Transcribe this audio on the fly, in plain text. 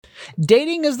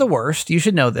Dating is the worst. You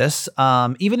should know this.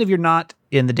 Even if you're not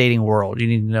in the dating world, you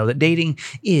need to know that dating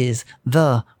is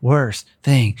the worst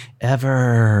thing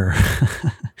ever.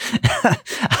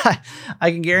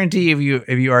 I can guarantee if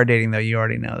you are dating though, you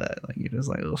already know that. Like you're just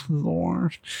like, oh, this is the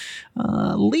worst.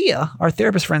 Leah, our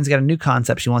therapist friend's got a new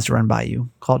concept she wants to run by you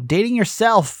called dating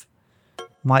yourself.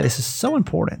 Why this is so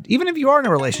important, even if you are in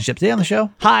a relationship. Today on the show.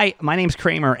 Hi, my name's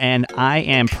Kramer, and I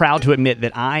am proud to admit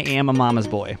that I am a mama's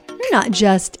boy. You're not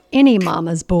just any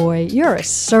mama's boy. You're a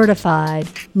certified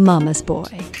mama's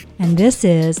boy. And this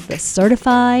is the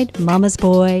Certified Mama's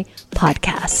Boy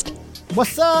podcast.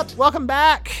 What's up? Welcome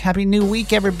back. Happy new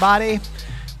week, everybody.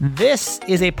 This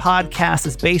is a podcast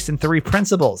that's based in 3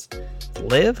 principles.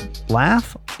 Live,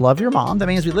 laugh, love your mom. That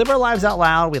means we live our lives out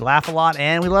loud, we laugh a lot,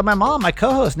 and we love my mom, my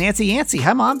co-host, Nancy Yancey.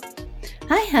 Hi, Mom.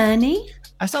 Hi, honey.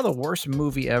 I saw the worst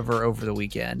movie ever over the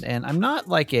weekend, and I'm not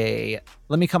like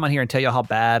let me come on here and tell you how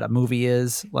bad a movie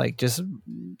is. Like, just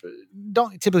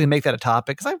don't typically make that a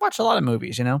topic, because I watch a lot of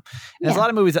movies, you know? And there's a lot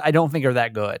of movies that I don't think are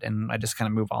that good, and I just kind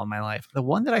of move on in my life. The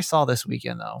one that I saw this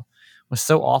weekend, though, was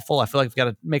so awful, I feel like we've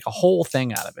got to make a whole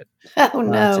thing out of it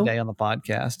today on the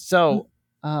podcast. So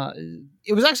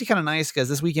it was actually kind of nice because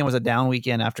this weekend was a down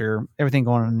weekend after everything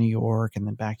going on in New York and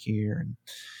then back here. And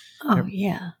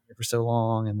for so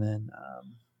long. And then,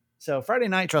 so Friday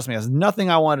night, trust me, there's nothing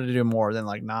I wanted to do more than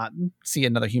like not see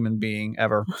another human being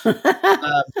ever.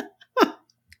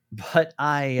 But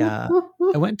I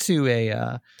went to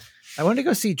I wanted to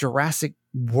go see Jurassic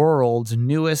World's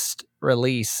newest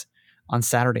release on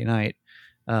Saturday night.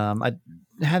 I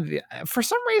had, for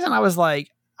some reason, I was like,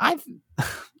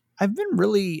 I've been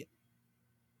really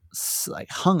like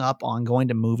hung up on going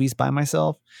to movies by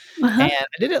myself. And I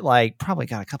did it like probably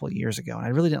a couple of years ago, and I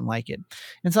really didn't like it.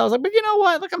 And so I was like, but you know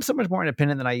what? Like, I'm so much more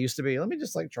independent than I used to be. Let me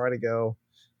just like try to go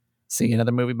see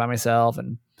another movie by myself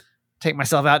and take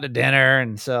myself out to dinner.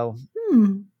 And so I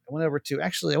went over to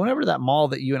that mall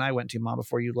that you and I went to, Mom,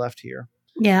 before you left here.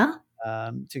 Yeah.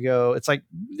 To go, it's like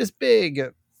this big,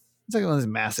 it's like one of those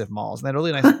massive malls, and they're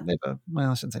really nice. They have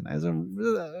I shouldn't say nice.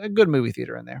 A good movie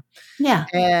theater in there. Yeah,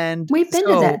 and we've been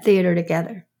to that theater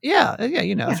together. Yeah,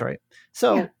 that's right.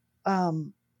 So,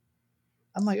 I'm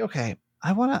like, okay, I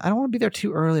don't want to be there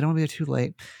too early. I don't want to be there too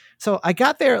late. So I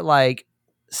got there at like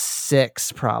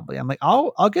 6, probably. I'm like,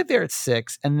 I'll get there at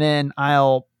 6, and then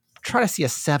I'll try to see a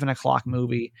 7 o'clock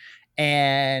movie,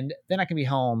 and then I can be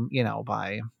home,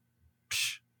 by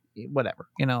whatever,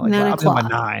 like I'll be home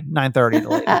by 9:30 the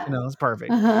latest. It's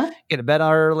perfect. Get to bed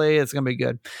early, it's gonna be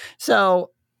good.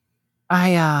 So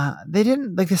they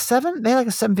didn't like the 7, they had like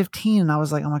a 7:15, and I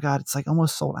was like, oh my god, it's like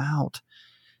almost sold out.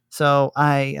 So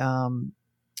all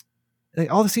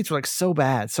the seats were like so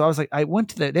bad. So I was like, I went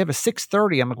to they have a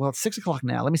 6:30. I'm like, well, it's 6 o'clock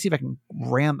now. Let me see if I can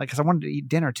ram, because I wanted to eat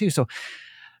dinner too. So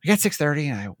I got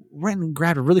 6:30, and I went and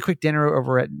grabbed a really quick dinner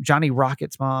over at Johnny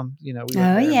Rocket's, Mom.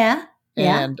 Yeah.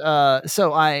 And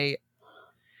so I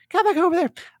got back over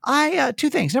there. 2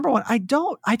 things. Number one, I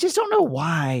just don't know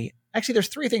why. Actually, there's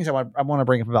 3 things I want to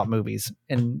bring up about movies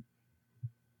in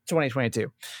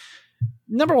 2022.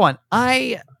 Number one,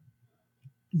 I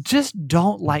just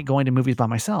don't like going to movies by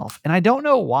myself, and I don't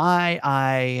know why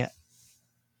I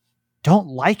don't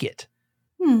like it.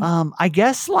 I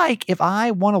guess like if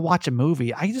I want to watch a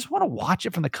movie, I just want to watch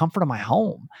it from the comfort of my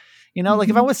home. Like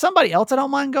if I'm with somebody else, I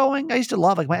don't mind going. I used to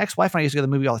love, like my ex-wife and I used to go to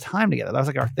the movie all the time together. That was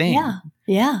like our thing.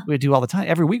 Yeah. We would do all the time.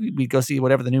 Every week we'd go see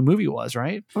whatever the new movie was,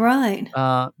 right? Right.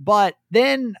 But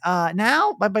then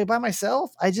now by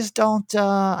myself, I just don't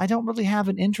really have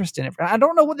an interest in it. I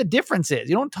don't know what the difference is.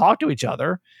 You don't talk to each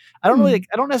other. I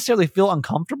don't necessarily feel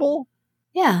uncomfortable.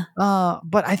 Yeah.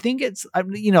 But I think it's,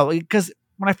 because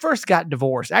when I first got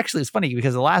divorced, actually it's funny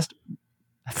because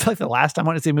I feel like the last time I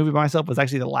went to see a movie by myself was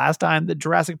actually the last time that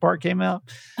Jurassic Park came out.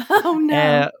 Oh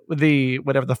no! The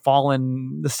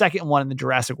second one in the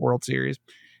Jurassic World series.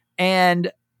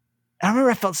 And I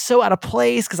remember I felt so out of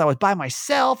place because I was by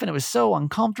myself and it was so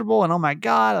uncomfortable. And oh my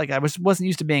God, like I wasn't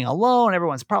used to being alone.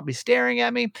 Everyone's probably staring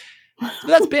at me. So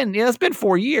that's been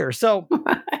 4 years. So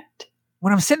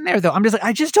when I'm sitting there though, I'm just like,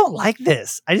 I just don't like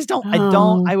this.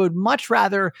 I would much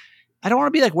rather, I don't want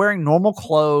to be like wearing normal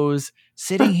clothes,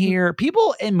 sitting here.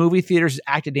 People in movie theaters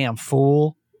act a damn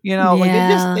fool.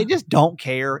 Like they just don't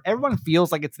care. Everyone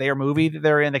feels like it's their movie that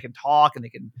they're in. They can talk and they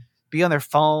can be on their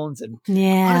phones. And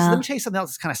honestly, let me tell you something else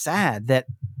that's kind of sad that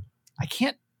I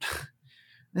can't,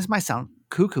 this might sound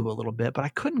cuckoo a little bit, but I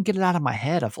couldn't get it out of my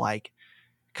head of like,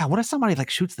 God, what if somebody like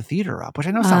shoots the theater up? Which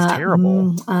I know sounds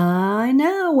terrible. I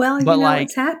know. Well,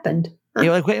 it's happened.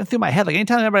 Like went through my head. Like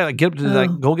anytime anybody like get to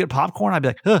like go get popcorn, I'd be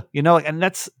like, and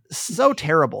that's so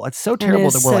terrible. It's so terrible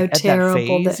that we're like at that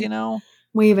phase,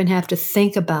 We even have to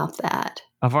think about that.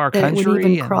 Of our that country. It would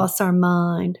even cross our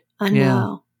mind. I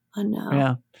know.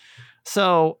 Yeah.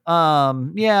 So, I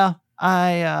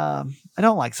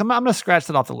don't like some. I'm going to scratch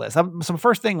that off the list. So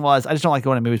first thing was, I just don't like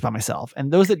going to movies by myself.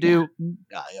 And those that do,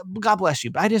 God bless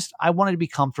you. But I wanted to be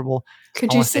comfortable.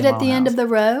 Could you sit at the end of the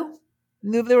row?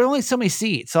 There were only so many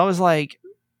seats. So I was like,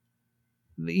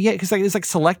 yeah, because it's like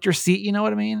select your seat. You know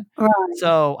what I mean? Right.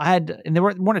 So I had, and there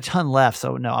weren't a ton left.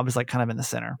 So no, I was like kind of in the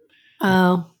center.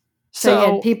 Oh. So you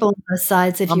had people on both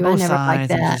sides. If you were never like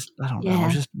that, I don't know. It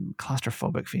was just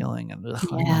claustrophobic feeling, and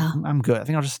yeah. I'm good. I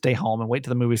think I'll just stay home and wait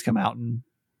till the movies come out and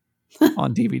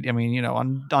on DVD. I mean,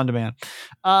 on demand.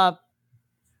 But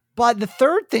the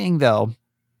third thing though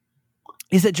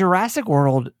is that Jurassic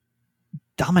World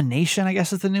Domination, I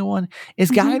guess is the new one, is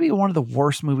got to be one of the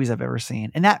worst movies I've ever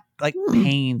seen, and that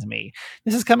pains me.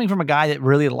 This is coming from a guy that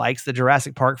really likes the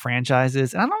Jurassic Park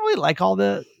franchises, and I don't really like all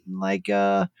the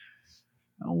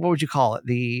what would you call it?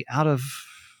 The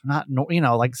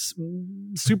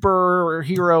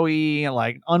superhero-y,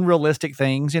 like unrealistic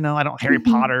things, I don't Harry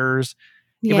Potter's.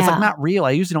 If it's like not real,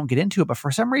 I usually don't get into it. But for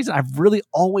some reason, I've really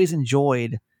always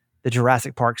enjoyed the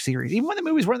Jurassic Park series, even when the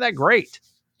movies weren't that great.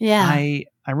 Yeah. I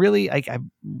really, I've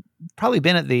probably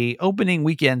been at the opening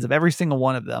weekends of every single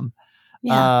one of them.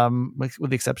 Yeah. With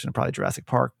the exception of probably Jurassic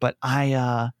Park. But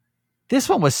this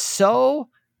one was so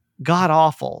god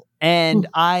awful. And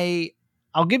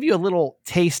I'll give you a little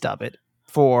taste of it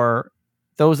for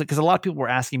those, because a lot of people were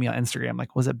asking me on Instagram,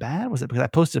 like, was it bad? Was it because I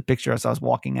posted a picture as I was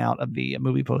walking out of the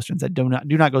movie poster and said, do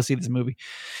not go see this movie.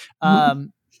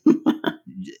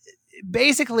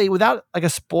 Basically, without like a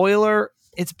spoiler,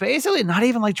 it's basically not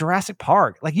even like Jurassic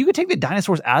Park. Like, you could take the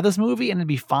dinosaurs out of this movie and it'd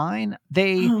be fine.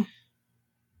 They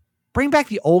bring back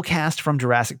the old cast from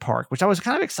Jurassic Park, which I was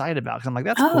kind of excited about, because I'm like,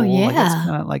 that's cool. Yeah. Like, that's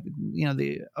kind of like,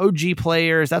 the OG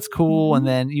players. That's cool. And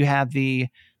then you have the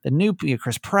new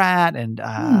Chris Pratt and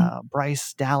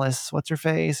Bryce Dallas, what's her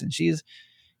face, and she's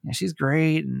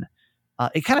great. And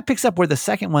it kind of picks up where the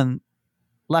second one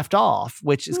left off,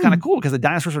 which is kind of cool because the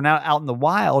dinosaurs are now out in the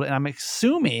wild, and I'm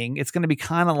assuming it's going to be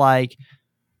kind of like,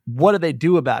 what do they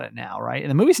do about it now, right? And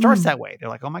the movie starts that way. They're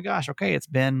like, oh my gosh, okay, it's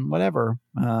been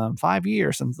 5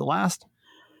 years since the last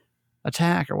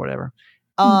attack or whatever.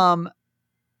 And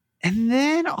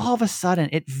then all of a sudden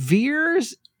it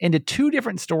veers into two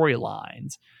different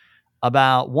storylines.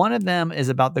 About one of them is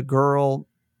about the girl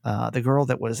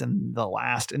that was in the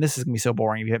last, and this is gonna be so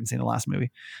boring if you haven't seen the last movie.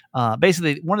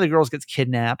 Basically, one of the girls gets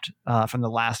kidnapped from the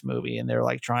last movie, and they're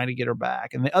like trying to get her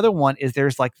back. And the other one is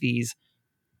there's like these,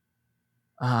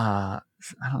 I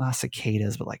don't know,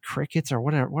 cicadas, but like crickets or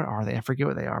whatever. What are they? I forget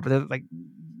what they are, but they're like,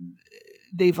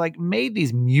 they've like made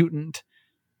these mutant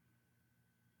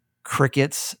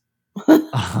crickets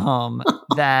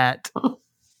that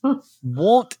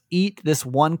won't eat this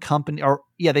one company,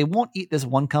 they won't eat this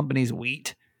one company's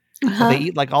wheat. They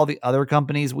eat like all the other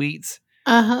companies' wheats.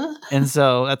 And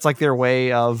so that's like their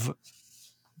way of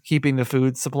keeping the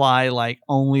food supply like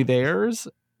only theirs.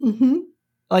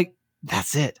 Like,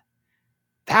 that's it.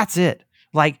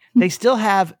 Like, they still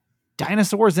have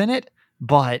dinosaurs in it,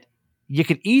 but you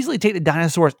could easily take the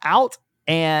dinosaurs out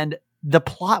and the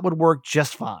plot would work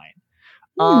just fine.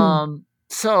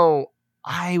 So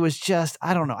I was just,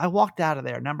 I don't know. I walked out of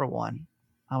there. Number one,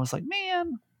 I was like,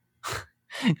 man,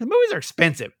 the movies are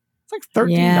expensive. It's like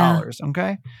 $13.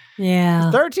 Okay.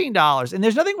 Yeah. $13. And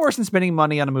there's nothing worse than spending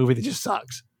money on a movie that just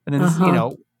sucks. And then, there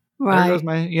goes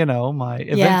my, my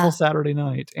eventful Saturday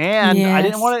night. And I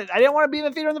didn't want to be in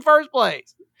the theater in the first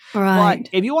place. Right. But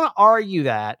if you want to argue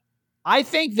that, I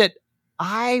think that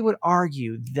I would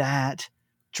argue that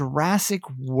Jurassic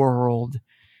World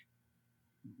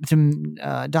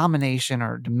Domination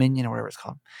or Dominion or whatever it's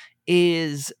called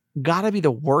is got to be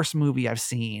the worst movie I've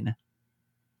seen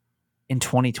in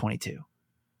 2022.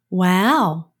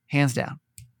 Wow. Hands down.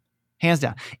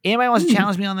 Anybody wants to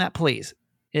challenge me on that, please.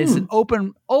 It's an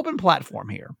open platform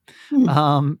here.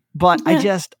 But I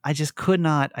just could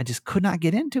not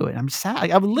get into it. I'm sad.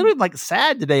 Like, I was literally like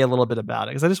sad today a little bit about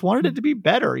it because I just wanted it to be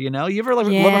better. You ever love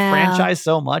a franchise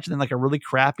so much and then like a really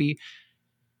crappy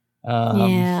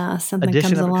something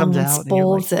comes along and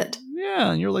spoils it.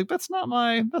 Yeah, and you're like, that's not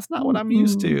what I'm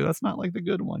used to. That's not like the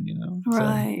good one,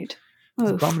 Right. So,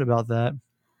 I was bummed about that.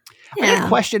 I had a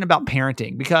question about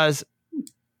parenting because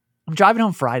I'm driving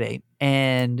home Friday,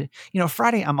 and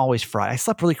Friday I'm always fried. I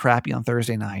slept really crappy on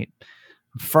Thursday night.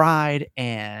 I'm fried,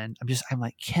 and I'm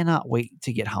like, cannot wait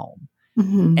to get home.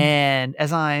 And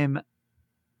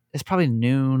it's probably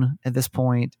noon at this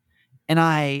point, and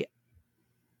I'm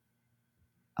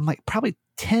like probably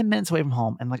 10 minutes away from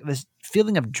home, and like this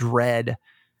feeling of dread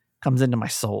comes into my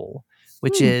soul.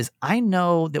 which is I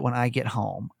know that when I get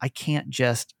home, I can't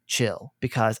just chill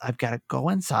because I've got to go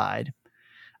inside.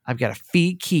 I've got to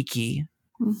feed Kiki.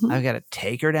 I've got to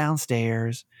take her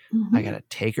downstairs. I got to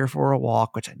take her for a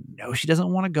walk, which I know she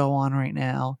doesn't want to go on right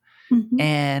now.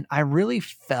 And I really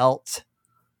felt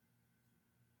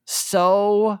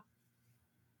so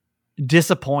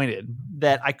disappointed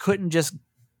that I couldn't just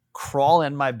crawl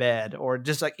in my bed or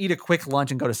just like eat a quick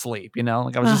lunch and go to sleep, you know?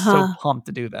 Like I was just so pumped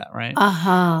to do that, right?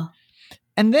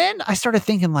 And then I started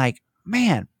thinking like,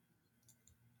 man,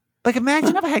 like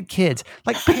imagine if I had kids,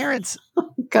 like parents.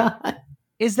 Oh God.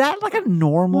 Is that like a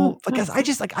normal, because I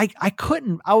just like, I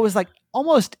couldn't, I was like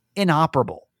almost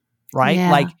inoperable, right?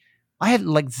 Yeah. Like I had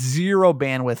like zero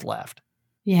bandwidth left.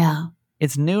 Yeah.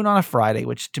 It's noon on a Friday,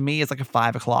 which to me is like a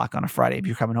 5 o'clock on a Friday if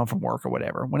you're coming home from work or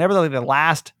whatever. Whenever like the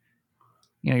last,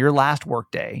 your last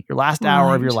work day, your last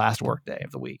hour of your last work day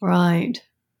of the week. Right.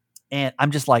 And I'm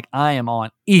just like, I am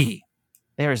on E.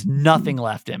 There is nothing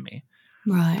left in me.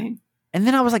 Right. And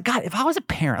then I was like, God, if I was a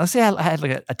parent, let's say I had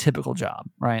like a typical job,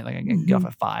 right? Like I get off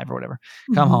at 5 or whatever,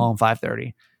 come home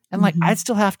 5:30. And like, I'd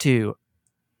still have to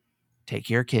take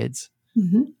care of kids.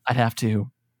 I'd have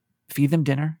to feed them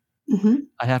dinner.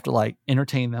 I'd have to like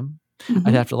entertain them.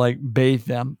 I'd have to like bathe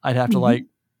them. I'd have to like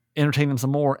entertain them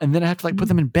some more. And then I have to like put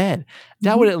them in bed.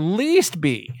 That would at least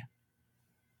be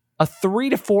a 3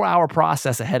 to 4 hour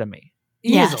process ahead of me.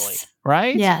 Easily.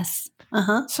 Right? Yes.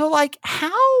 So like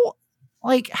how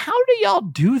do y'all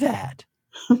do that?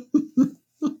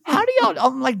 How do y'all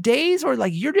on like days where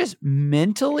like you're just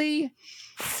mentally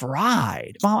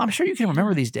fried? Mom, I'm sure you can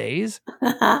remember these days.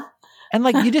 And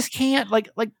like you just can't like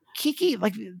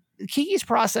Kiki's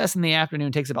process in the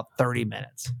afternoon takes about 30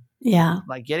 minutes. Yeah.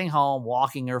 Like getting home,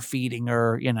 walking her, feeding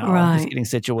her, just getting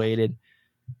situated.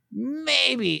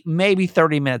 Maybe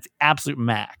 30 minutes, absolute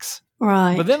max.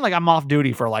 Right. But then like I'm off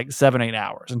duty for like 7-8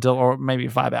 hours or maybe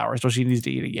 5 hours till she needs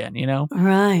to eat again,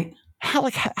 Right.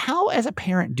 How as a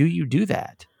parent do you do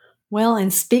that? Well,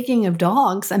 and speaking of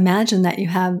dogs, imagine that you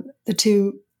have the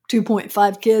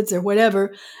 2.5 kids or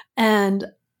whatever and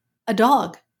a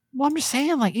dog. Well, I'm just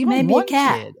saying like even maybe one a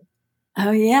cat. kid. Oh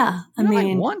yeah. I mean,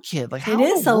 like one kid, like how it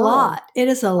is a lot. It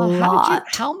is a lot.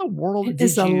 How in the world it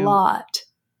is a lot.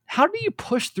 How do you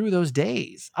push through those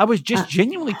days? I was just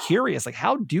genuinely curious. Like,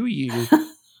 how do you?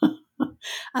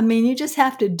 I mean, you just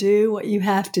have to do what you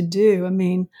have to do. I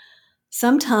mean,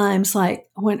 sometimes like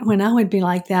when I would be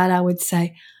like that, I would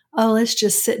say, oh, let's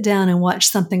just sit down and watch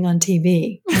something on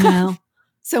TV,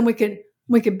 so we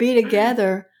could be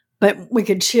together, but we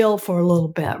could chill for a little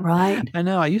bit, right? I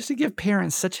know. I used to give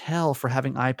parents such hell for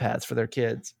having iPads for their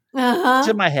kids.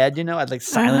 In my head, I'd like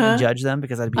silently judge them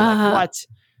because I'd be like, what?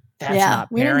 That's not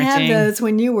parenting. We didn't have those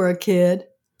when you were a kid.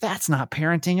 That's not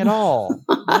parenting at all.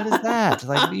 What is that?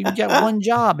 Like you got one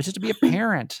job. It's just to be a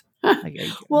parent. Like,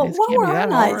 well, what were our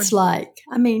nights like?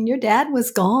 I mean, your dad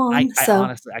was gone. I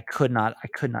honestly, I could not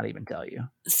even tell you.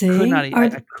 See,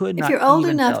 I could not. If you're old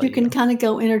enough, you can kind of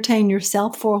go entertain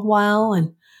yourself for a while,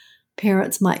 and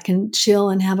parents can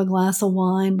chill and have a glass of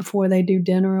wine before they do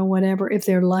dinner or whatever, if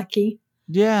they're lucky.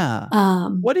 Yeah.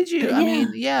 What did you?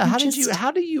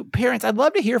 How do you parents? I'd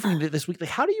love to hear from you this week. Like,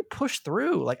 how do you push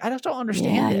through? Like, I just don't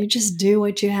understand. Yeah, you just do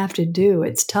what you have to do.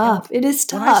 It's tough. It is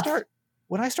tough.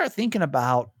 When I start thinking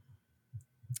about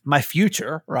my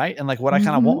future, right, and like what I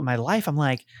kind of want with my life, I'm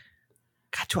like,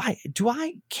 God,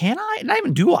 can I? Not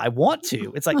even do I want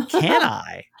to. It's like, can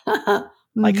I?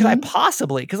 Like, could I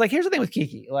possibly? Because like, here's the thing with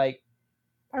Kiki. Like,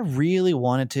 I really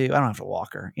wanted to. I don't have to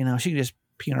walk her. She can just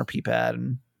pee on her pee pad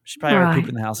and. She probably already pooped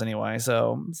in the house anyway,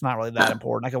 so it's not really that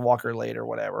important. I can walk her later,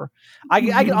 whatever. I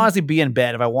could honestly be in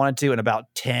bed if I wanted to in about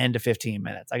 10 to 15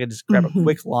 minutes. I could just grab a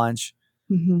quick lunch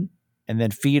and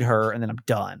then feed her, and then I'm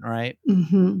done, right?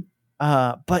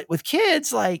 But with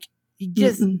kids, like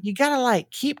you gotta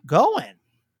like keep going.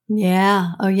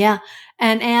 Yeah. Oh, yeah.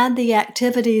 And add the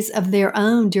activities of their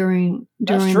own during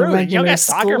the regular you got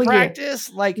soccer school practice.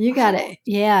 Year. Like you got it.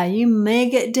 Yeah. You may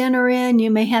get dinner in.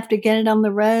 You may have to get it on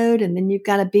the road, and then you've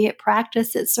got to be at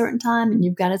practice at a certain time, and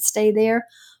you've got to stay there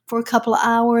for a couple of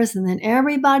hours, and then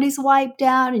everybody's wiped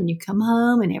out, and you come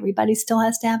home, and everybody still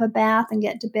has to have a bath and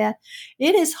get to bed.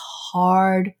 It is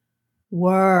hard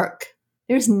work.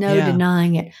 There's no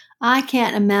denying it. I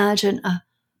can't imagine a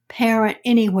parent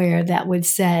anywhere that would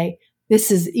say this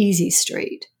is easy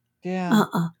street. Yeah.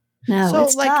 No, so,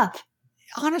 it's tough.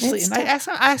 Honestly, and I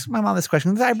ask my mom this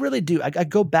question because I really do. I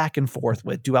go back and forth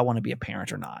with, do I want to be a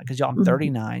parent or not? Because I'm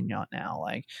 39 now.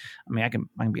 Like, I mean, I can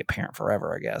be a parent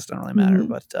forever, I guess. It doesn't really matter.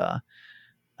 But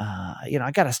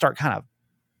I got to start kind of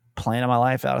planning my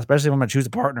life out, especially if I'm going to choose a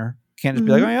partner. Can't just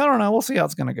be like, I don't know. We'll see how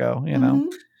it's going to go.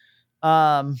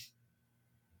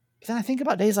 But then I think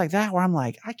about days like that where I'm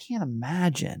like, I can't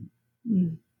imagine.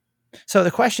 Mm. So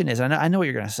the question is, I know what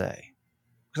you're going to say.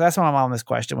 Because I asked my mom this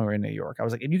question when we were in New York. I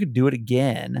was like, if you could do it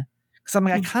again, because I'm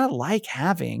like, I kind of like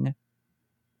having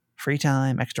free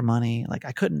time, extra money. Like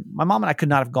my mom and I could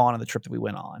not have gone on the trip that we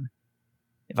went on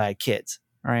if I had kids,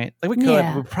 right? Like we could,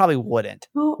 Yeah. we probably wouldn't.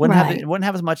 Well, Wouldn't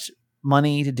have as much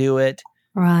money to do it.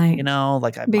 Right. You know,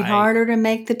 like It'd be harder to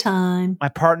make the time. My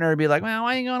partner would be like, well,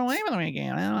 why are you going away with me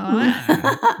again?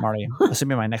 Marty,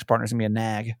 assuming my next partner is going to be a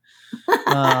nag.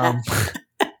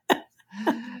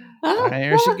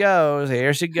 Here she goes.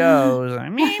 Here she goes.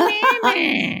 Me.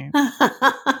 Why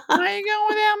are you going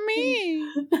without me?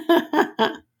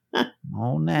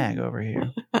 Old nag over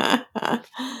here.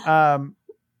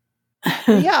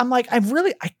 Yeah, I'm like, I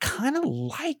kind of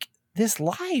like this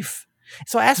life.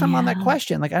 So I asked my mom that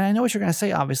question. Like, I know what you're going to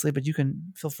say, obviously, but you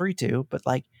can feel free to. But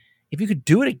like, if you could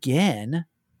do it again,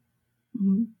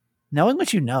 knowing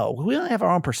what you know, we only have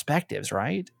our own perspectives,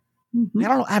 right? Mm-hmm. I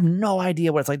don't know. I have no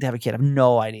idea what it's like to have a kid. I have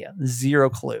no idea. Zero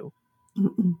clue.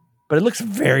 Mm-mm. But it looks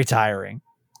very tiring.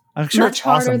 I'm sure Much it's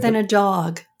harder awesome, than but- a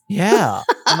dog. Yeah.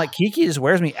 I'm like, Kiki just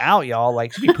wears me out, y'all.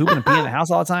 Like, she'll be pooping and peeing in the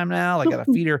house all the time now. Like, I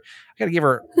gotta feed her. I gotta give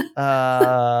her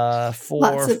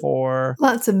four.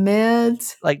 Lots of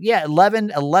meds. Like, yeah,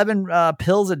 11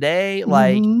 pills a day.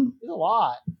 Like, Mhm. it's a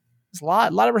lot. It's a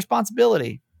lot of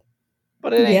responsibility.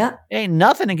 But it ain't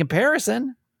nothing in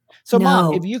comparison. So,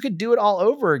 Mom, No. if you could do it all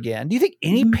over again, do you think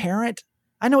any parent,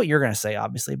 I know what you're going to say,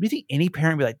 obviously, but do you think any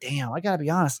parent would be like, damn, I got to be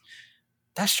honest,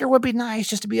 that sure would be nice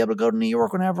just to be able to go to New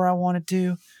York whenever I wanted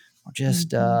to, or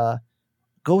just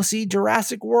go see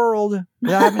Jurassic World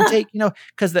without having to take,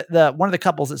 because the one of the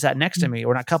couples that sat next to me,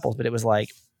 or not couples, but it was like,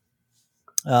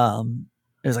 it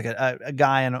was like a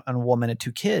guy and a woman and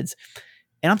two kids.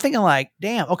 And I'm thinking like,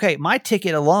 damn, okay, my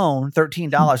ticket alone,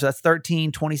 $13. So that's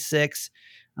 $13, $26.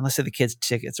 And let's say the kids'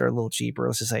 tickets are a little cheaper.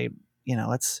 Let's just say,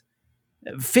 it's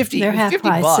 $50. They're half $50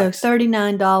 price. bucks. So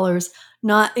 $39,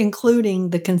 not including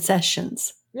the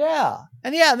concessions. Yeah.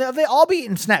 And yeah, they all be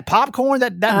eating snack popcorn,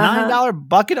 that $9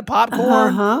 bucket of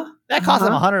popcorn. That cost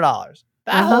them $100.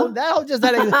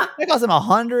 That cost them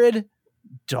 $100.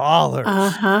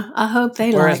 I hope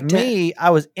they Whereas liked it. me, I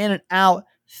was in and out,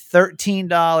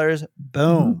 $13.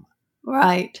 Boom.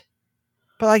 Right.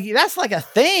 But like, that's like a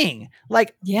thing.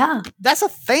 Like, Yeah. that's a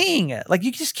thing. Like,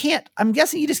 you just can't, I'm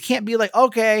guessing you just can't be like,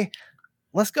 okay,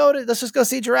 let's just go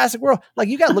see Jurassic World. Like,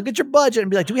 you got to look at your budget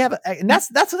and be like, do we have and that's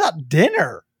without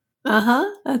dinner.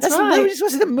 That's That's right. we're just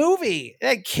supposed to see the movie.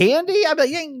 That candy, I bet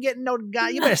you ain't getting no guy.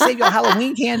 You better save your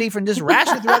Halloween candy from just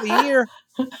rationing throughout the year.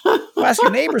 Go ask your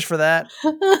neighbors for that.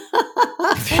 These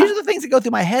are the things that go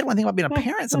through my head when I think about being a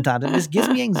parent sometimes. And it just gives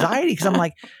me anxiety because I'm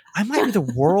like, I might be the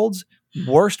world's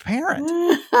worst parent.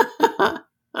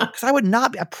 Because I would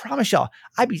not be, I promise y'all,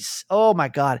 oh my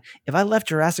God. If I left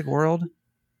Jurassic World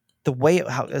the way,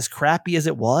 as crappy as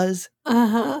it was,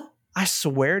 I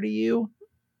swear to you,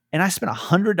 and I spent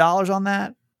 $100 on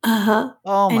that. Oh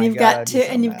my and you've God.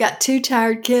 got you've got two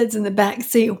tired kids in the back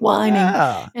seat whining,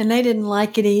 and they didn't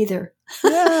like it either.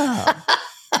 Yeah.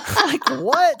 Like,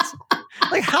 what?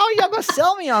 Like, how are y'all gonna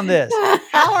sell me on this?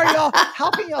 How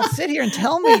can y'all sit here and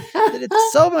tell me that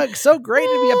it's so great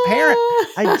to be a parent?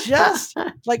 I just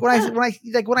like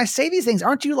when I say these things,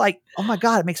 aren't you like, oh my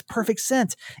God, it makes perfect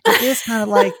sense. It is kind of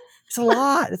like, it's a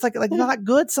lot. It's like not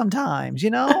good sometimes,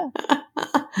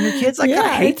 And your kids kind of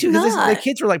hate you because the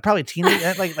kids were like probably teenage,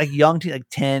 like young, like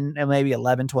 10 and maybe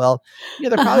 11, 12.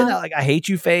 They're probably not like I hate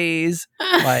you phase.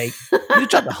 Like, you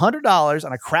dropped $100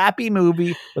 on a crappy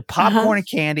movie with popcorn and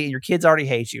candy, and your kids already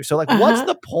hate you. So like, what's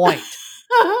the point?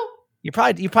 You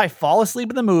probably fall asleep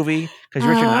in the movie because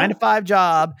you're at your 9-to-5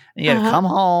 job and you got to come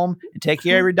home and take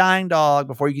care of your dying dog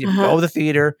before you can go to the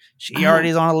theater. She already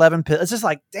is on 11 pills. It's just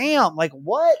like, damn, like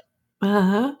what?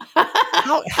 How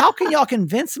can y'all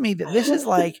convince me that this is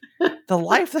like the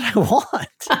life that I want?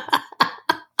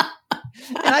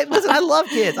 And I love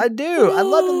kids. I do. I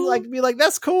love them. Like, be like,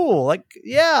 that's cool. Like,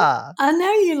 yeah. I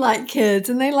know you like kids,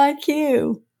 and they like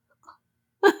you.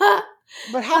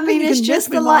 But how? It's just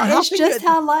the life. It's just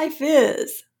how life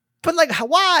is. But like,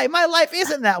 why? My life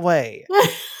isn't that way.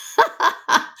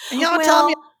 And y'all telling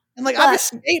me. And like, I've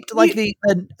escaped like the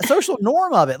social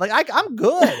norm of it. Like, I'm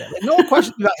good. Like, no one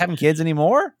questions about having kids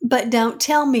anymore. But don't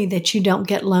tell me that you don't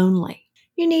get lonely.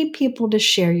 You need people to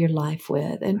share your life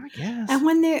with, and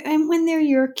when they're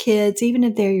your kids, even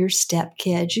if they're your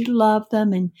stepkids, you love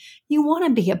them and you want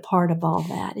to be a part of all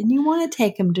that, and you want to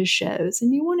take them to shows,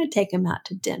 and you want to take them out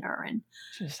to dinner, and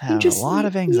just have a lot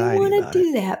of anxiety. You want to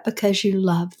do that because you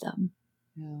love them.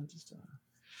 Yeah,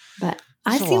 but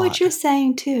I see what you're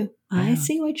saying too. I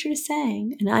see what you're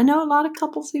saying. And I know a lot of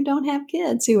couples who don't have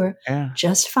kids who are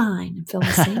just fine and feel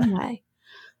the same way.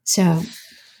 So,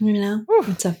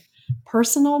 it's a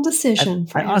personal decision.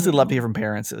 I honestly love to hear from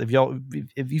parents. If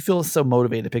you feel so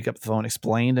motivated to pick up the phone,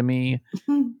 explain to me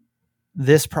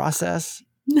this process.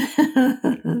 We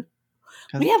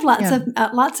have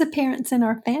lots of parents in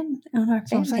our fan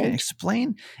page.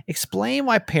 Explain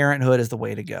why parenthood is the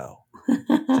way to go.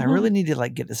 I really need to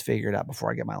get this figured out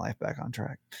before I get my life back on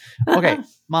track. Okay,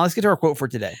 Mom, let's get to our quote for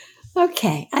today.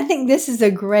 Okay, I think this is a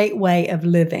great way of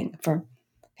living for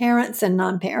parents and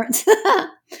non-parents.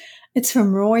 It's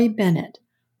from Roy Bennett.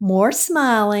 More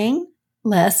smiling,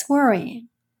 less worrying.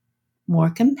 More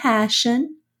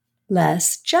compassion,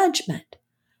 less judgment.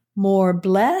 More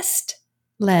blessed,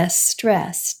 less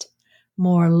stressed.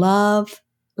 More love,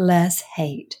 less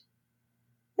hate.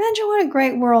 Imagine what a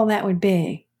great world that would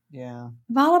be. Yeah.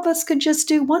 If all of us could just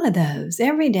do one of those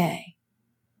every day.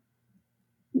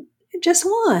 Just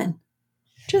one.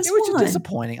 Just it was one. just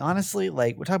disappointing. Honestly,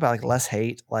 we're talking about less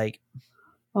hate.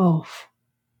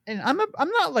 And I'm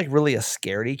not really a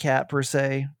scaredy cat per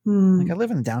se. I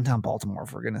live in downtown Baltimore,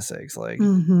 for goodness sakes. My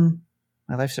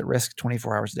life's at risk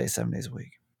 24 hours a day, 7 days a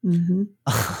week.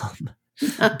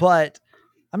 But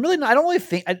I'm really not, I don't really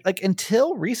think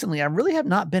until recently, I really have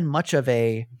not been much of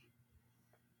a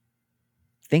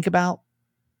think about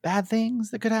bad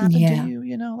things that could happen to you,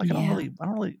 I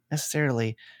don't really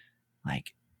necessarily I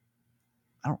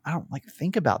don't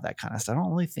think about that kind of stuff. I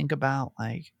don't really think about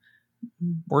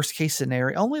worst case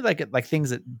scenario, only things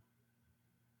that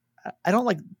I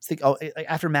don't think,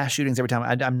 after mass shootings every time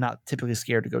I'm not typically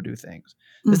scared to go do things.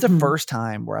 This is the first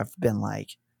time where I've been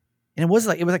and it was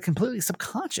completely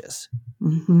subconscious.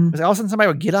 It was all of a sudden somebody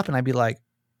would get up and I'd be like,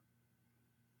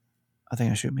 I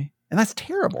think I shoot me. And that's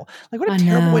terrible. What a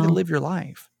terrible way to live your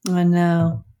life. I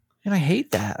know. And I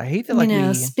hate that.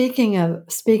 Speaking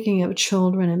of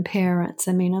children and parents,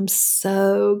 I'm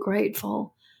so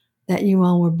grateful that you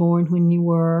all were born when you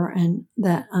were and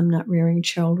that I'm not rearing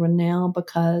children now,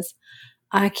 because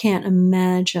I can't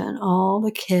imagine all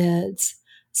the kids,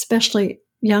 especially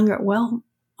younger,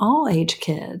 all age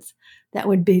kids, that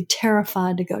would be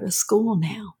terrified to go to school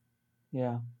now.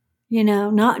 Yeah.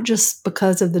 Not just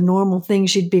because of the normal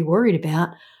things you'd be worried about.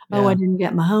 Yeah. Oh, I didn't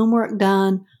get my homework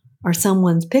done, or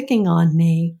someone's picking on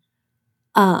me.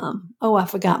 Oh, I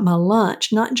forgot my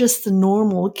lunch. Not just the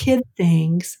normal kid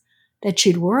things that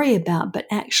you'd worry about, but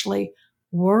actually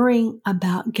worrying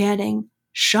about getting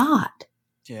shot.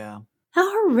 Yeah. How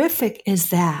horrific is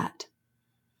that?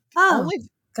 The only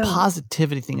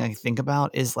positivity thing I think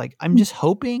about is I'm just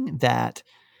hoping that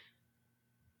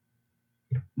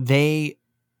they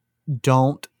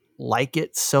don't like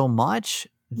it so much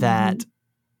that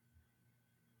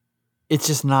it's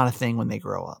just not a thing when they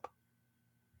grow up.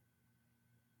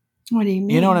 What do you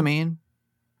mean? You know what I mean?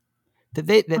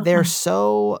 That they're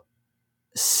so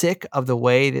sick of the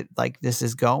way that this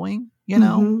is going,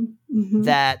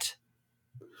 that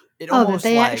it almost that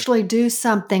they actually do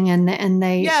something and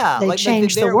they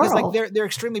change the world. They're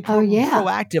extremely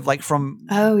proactive, from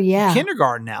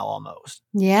kindergarten now almost.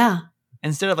 Yeah.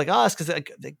 Instead of us, because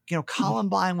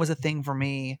Columbine was a thing for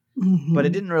me, but it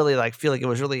didn't really feel like it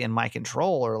was really in my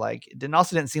control, or it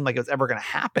didn't seem like it was ever going to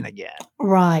happen again.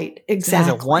 Right,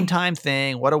 exactly. It's a one-time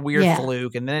thing. What a weird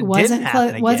fluke, and then it didn't happen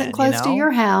again. Wasn't close to your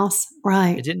house,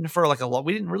 right? It didn't for a lot.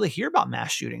 We didn't really hear about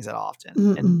mass shootings that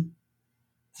often, and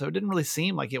so it didn't really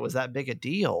seem like it was that big a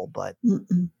deal. But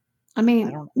you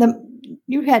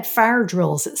had fire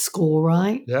drills at school,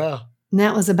 right? Yeah, and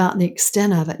that was about the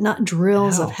extent of it. Not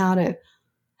drills of how to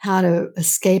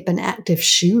escape an active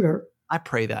shooter. I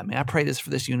pray that, man. I pray this for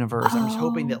this universe. I'm just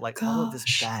hoping that all of this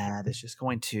bad is just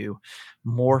going to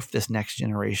morph this next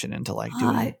generation into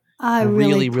doing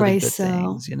really good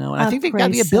things, And I think they've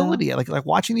got the ability. Like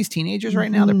watching these teenagers right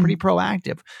now, they're pretty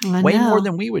proactive, way more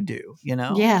than we would do.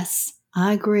 Yes,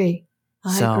 I agree.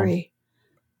 I agree.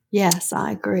 Yes,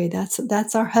 I agree.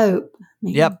 That's our hope.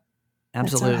 Yep.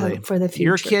 Absolutely. For the future.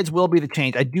 Your kids will be the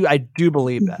change. I do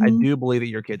believe that. I do believe that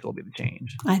your kids will be the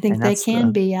change. I think they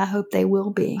can be. I hope they will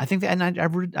be. I think that, and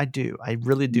I do. I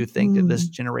really do think that this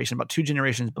generation, about 2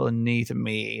 generations beneath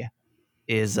me,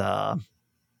 is got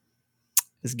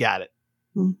it.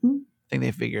 I think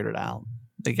they figured it out.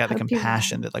 They got the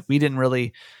compassion that we didn't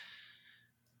really.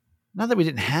 Not that we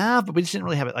didn't have, but we just didn't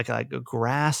really have it a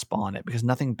grasp on it, because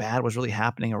nothing bad was really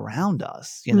happening around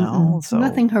us, So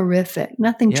nothing horrific,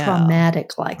 nothing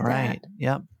traumatic that. Right.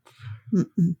 Yep.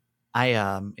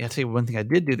 I'll tell you one thing I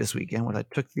did do this weekend was I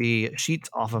took the sheets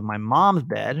off of my mom's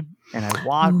bed, and I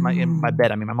washed my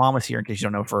bed. My mom was here, in case you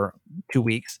don't know, for 2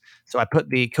 weeks. So I put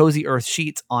the Cozy Earth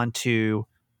sheets onto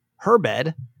her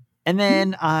bed, And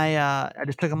then I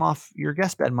just took them off your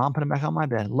guest bed. Mom put them back on my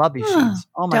bed. Love these Oh, sheets.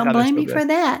 Oh my don't God. they're blame so me good. for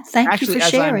that. Thank Actually, you for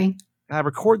as sharing. I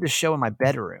record this show in my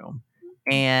bedroom,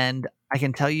 and I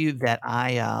can tell you that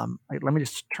let me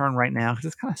just turn right now because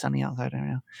it's kind of sunny outside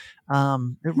right now.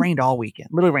 It rained all weekend,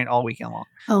 literally rained all weekend long.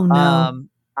 Oh no.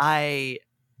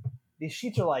 These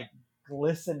sheets are like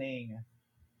glistening.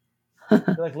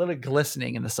 They're like literally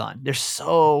glistening in the sun. They're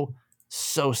so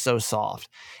soft.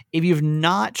 If you've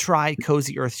not tried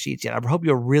Cozy Earth sheets yet, I hope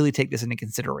you'll really take this into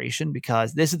consideration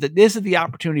because this is the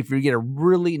opportunity for you to get a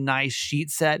really nice sheet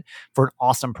set for an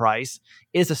awesome price.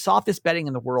 It is the softest bedding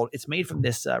in the world. It's made from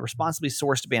this responsibly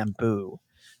sourced bamboo.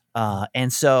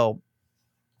 And so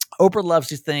Oprah loves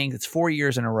these things. It's 4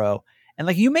 years in a row. And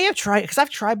like you may have tried, because I've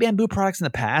tried bamboo products in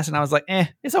the past and I was like,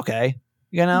 it's okay.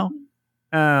 You know?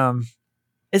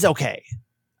 It's okay.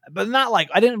 But not like,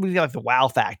 I didn't really like the wow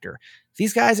factor.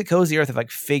 These guys at Cozy Earth have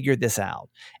like figured this out.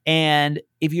 And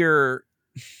if you're,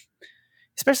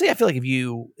 especially I feel like I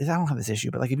don't have this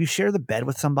issue, but like if you share the bed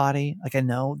with somebody, like I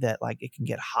know that like it can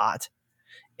get hot.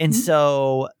 And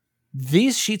so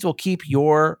these sheets will keep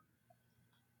your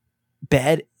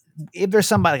bed, if there's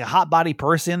somebody like a hot body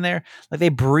person in there, like they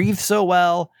breathe so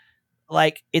well,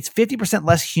 like it's 50%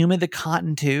 less humid than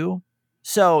cotton too.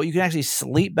 So you can actually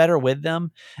sleep better with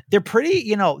them. They're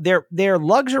pretty, they're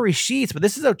luxury sheets, but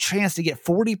this is a chance to get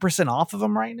 40% off of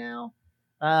them right now.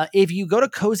 If you go to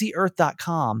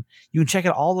CozyEarth.com, you can check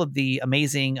out all of the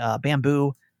amazing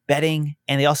bamboo bedding,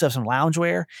 and they also have some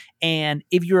loungewear. And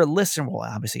if you're a listener, well,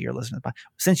 obviously you're listening to the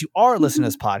podcast. Since you are listening to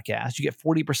this podcast, you get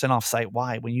 40% off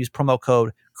site-wide when you use promo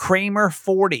code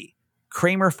Kramer40.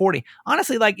 Kramer40.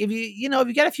 Honestly, like if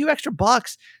you get a few extra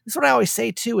bucks, this is what I always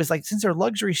say too, is like, since they're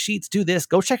luxury sheets, do this,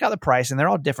 go check out the price. And they're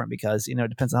all different because, it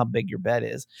depends on how big your bed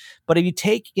is. But if you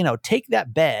take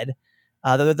that bed,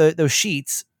 those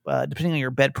sheets, depending on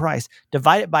your bed price,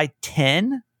 divide it by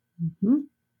 10,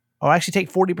 or actually take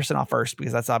 40% off first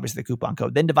because that's obviously the coupon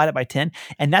code, then divide it by 10.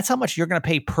 And that's how much you're going to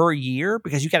pay per year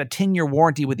because you got a 10-year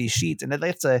warranty with these sheets. And that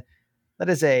is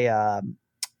a,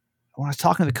 when I was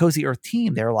talking to the Cozy Earth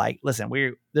team, they were like, listen,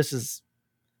 I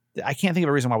can't think of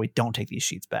a reason why we don't take these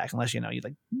sheets back unless, you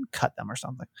like cut them or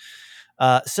something.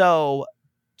 So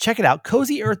check it out.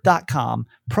 CozyEarth.com.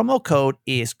 Promo code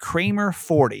is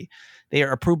Kramer40. They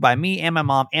are approved by me and my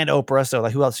mom and Oprah. So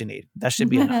like, who else you need? That should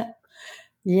be enough.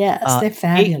 Yes, they're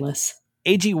fabulous.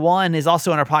 AG1 is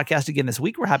also on our podcast again this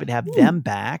week. We're happy to have them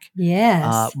back.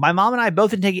 Yes. My mom and I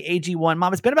both been taking AG1.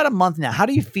 Mom, it's been about a month now. How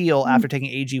do you feel after taking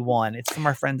AG1? It's from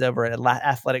our friends over at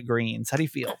Athletic Greens. How do you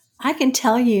feel? I can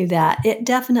tell you that it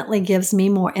definitely gives me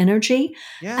more energy.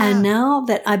 Yeah. And now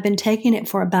that I've been taking it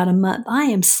for about a month, I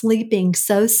am sleeping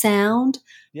so sound.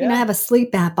 Yeah. I have a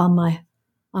sleep app on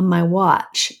my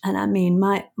watch. And I mean,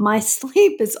 my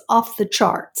sleep is off the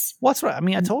charts. What's right? I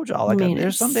mean, I told y'all, like,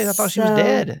 there's some days I thought she was so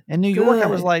dead. In New York, I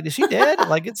was like, is she dead?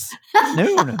 Like, it's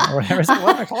noon or whatever. It's like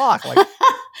 11 o'clock. Like,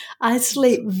 I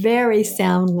sleep very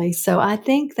soundly. So I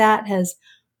think that has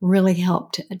really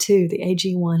helped too. The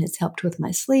AG1 has helped with my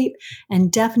sleep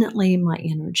and definitely my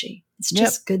energy. It's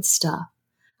just good stuff.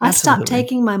 I stopped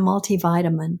taking my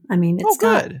multivitamin. I mean, it's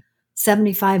got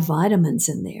 75 vitamins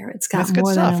in there. It's got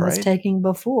more than I was taking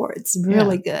before. It's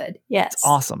really good. Yes. It's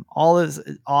awesome. All is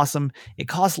awesome. It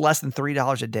costs less than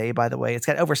 $3 a day, by the way. It's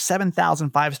got over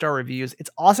 7,000 5-star reviews. It's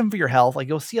awesome for your health. Like,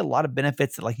 you'll see a lot of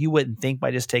benefits that like you wouldn't think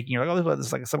by just taking. You're like, oh, this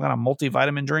is like some kind of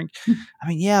multivitamin drink. I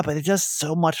mean, yeah, but it does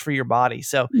so much for your body.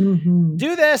 So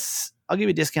do this. I'll give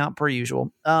you a discount per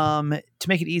usual. To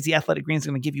make it easy, Athletic Greens is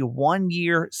going to give you a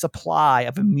 1-year supply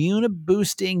of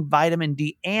immune-boosting vitamin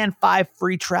D and 5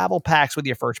 free travel packs with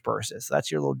your first purchase. So that's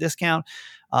your little discount.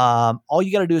 All you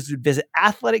got to do is visit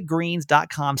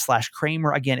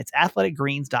athleticgreens.com/Kramer. Again, it's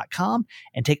athleticgreens.com,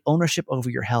 and take ownership over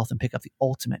your health and pick up the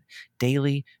ultimate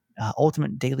daily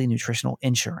nutritional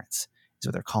insurance is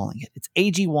what they're calling it. It's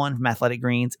AG1 from Athletic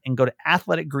Greens, and go to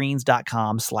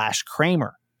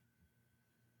athleticgreens.com/Kramer.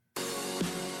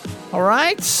 All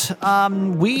right.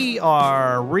 We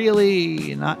are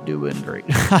really not doing great.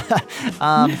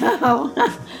 On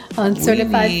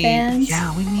certified fans?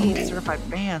 Yeah, we need certified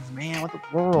fans, man. What the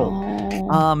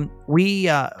world? We,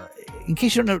 in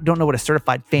case you don't know what a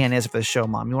certified fan is for the show,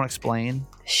 Mom, you want to explain?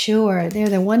 Sure. They're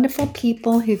the wonderful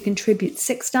people who contribute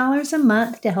 $6 a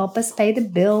month to help us pay the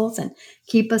bills and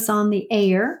keep us on the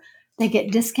air. They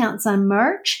get discounts on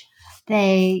merch.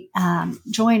 They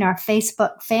join our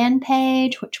Facebook fan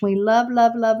page, which we love,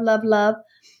 love, love, love, love.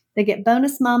 They get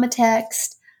bonus mama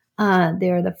text.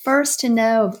 They're the first to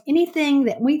know of anything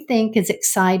that we think is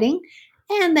exciting,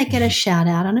 and they get a shout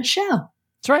out on a show.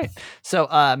 That's right. So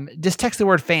just text the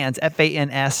word fans,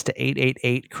 FANS to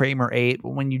 888 Kramer 8.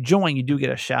 When you join, you do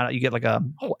get a shout out. You get like a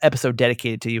whole episode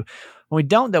dedicated to you. When we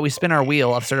don't, though, we spin our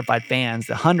wheel of certified fans,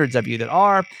 the hundreds of you that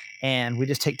are, and we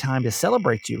just take time to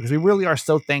celebrate you because we really are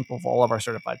so thankful for all of our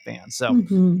certified fans. So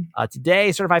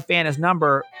today, certified fan is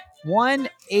number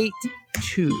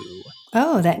 182.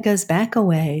 Oh, that goes back a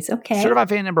ways. Okay. Certified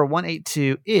fan number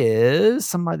 182 is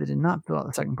somebody that did not fill out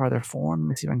the second part of their form. Let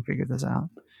me see if I can figure this out.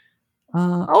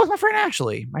 It's my friend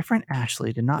Ashley. My friend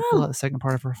Ashley did not fill out the second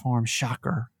part of her form.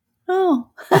 Shocker. Oh.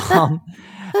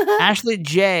 Ashley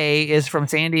J is from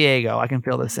San Diego. I can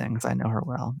feel this in because I know her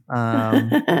well.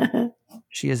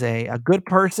 She is a good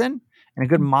person and a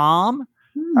good mom.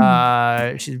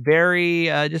 She's very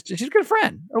she's a good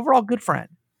friend. Overall good friend.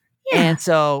 Yeah. And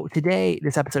so today,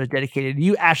 this episode is dedicated to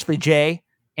you, Ashley J.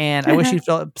 And I wish you'd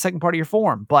fill out the second part of your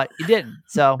form, but you didn't.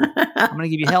 So I'm going to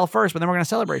give you hell first, but then we're going to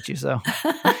celebrate you. So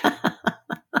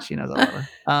she knows I love her.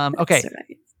 Okay.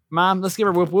 Right. Mom, let's give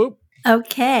her whoop whoop.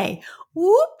 Okay.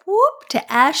 Whoop whoop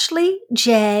to Ashley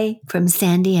J from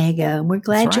San Diego. We're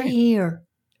glad you're here.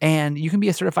 And you can be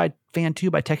a certified fan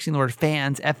too by texting the word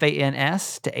fans,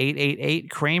 FANS, to 888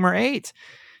 Kramer 8.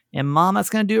 And Mom, that's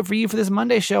going to do it for you for this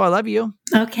Monday show. I love you.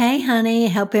 Okay, honey. I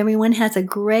hope everyone has a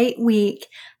great week.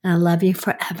 And I love you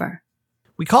forever.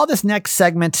 We call this next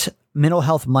segment Mental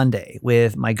Health Monday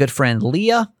with my good friend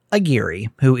Leah Aguirre,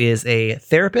 who is a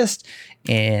therapist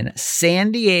in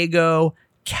San Diego,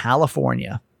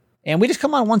 California. And we just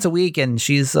come on once a week, and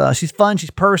she's fun,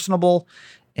 she's personable,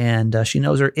 and she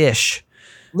knows her ish.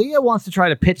 Leah wants to try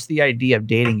to pitch the idea of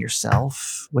dating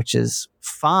yourself, which is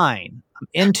fine. I'm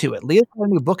into it. Leah's got a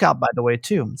new book out, by the way,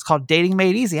 too. It's called Dating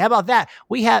Made Easy. How about that?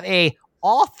 We have a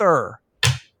author.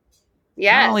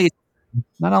 Yeah.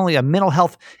 Not only a mental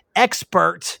health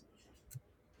expert,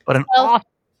 but an author.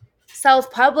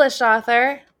 Self-published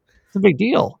author. It's a big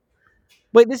deal.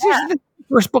 Wait, this is the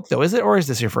first book, though, is it? Or is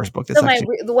this your first book? So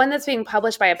the one that's being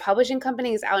published by a publishing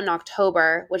company is out in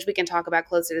October, which we can talk about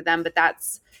closer to them. But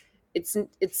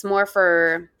it's more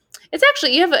for. It's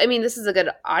actually this is a good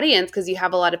audience because you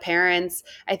have a lot of parents.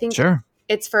 I think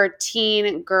it's for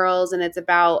teen girls, and it's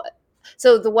about.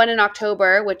 So the one in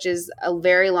October, which is a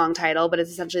very long title, but it's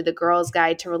essentially The Girl's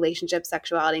Guide to Relationship,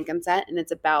 Sexuality, and Consent. And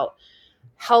it's about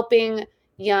helping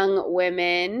young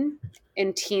women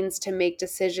and teens to make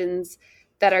decisions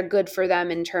that are good for them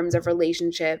in terms of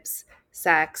relationships,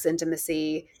 sex,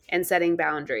 intimacy, and setting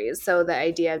boundaries. So the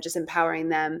idea of just empowering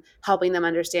them, helping them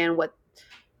understand what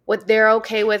they're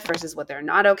okay with versus what they're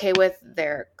not okay with,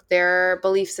 their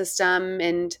belief system,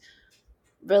 and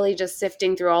really just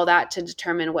sifting through all that to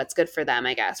determine what's good for them,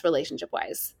 I guess,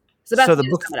 relationship-wise. So that's the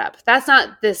book. Sum it up. That's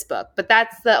not this book, but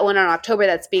that's the one in October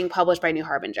that's being published by New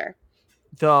Harbinger.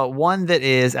 The one that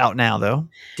is out now, though,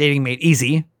 Dating Made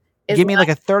Easy. Give me like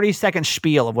a 30-second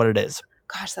spiel of what it is.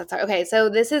 Gosh, that's hard. Okay, so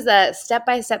this is a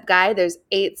step-by-step guide. There's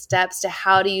 8 steps to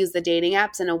how to use the dating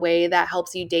apps in a way that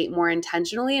helps you date more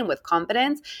intentionally and with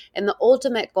confidence. And the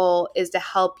ultimate goal is to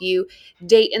help you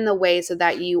date in the way so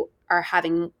that you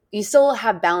still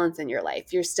have balance in your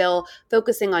life. You're still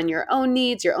focusing on your own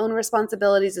needs, your own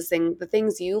responsibilities, the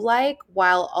things you like,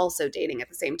 while also dating at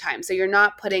the same time. So you're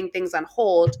not putting things on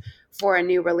hold for a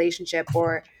new relationship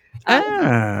or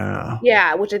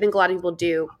which I think a lot of people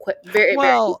do very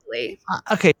easily.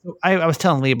 Okay, I was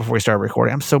telling Leah before we started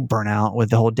recording, I'm so burnt out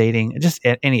with the whole dating, just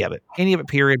any of it,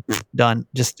 period, done.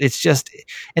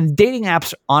 And dating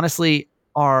apps honestly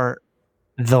are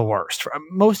the worst.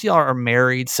 Most of y'all are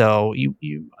married, so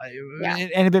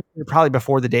and probably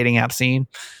before the dating app scene.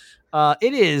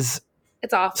 It's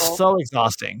awful. So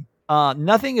exhausting.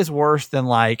 Nothing is worse than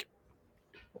like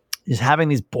just having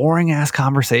these boring ass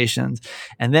conversations,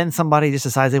 and then somebody just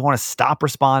decides they want to stop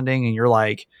responding, and you're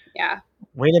like,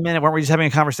 wait a minute, weren't we just having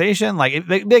a conversation? Like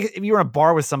if you were in a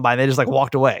bar with somebody, they just like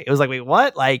walked away. It was like, wait,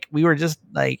 what? Like we were just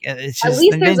like, it's just, at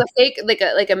least there's a fake,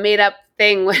 like a made up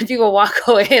thing when people walk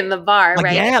away in the bar, like,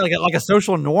 right? Yeah, like a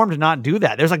social norm to not do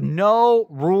that. There's like no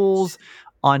rules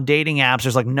on dating apps.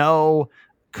 There's like no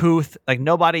couth. Like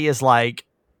nobody is like.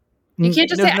 You can't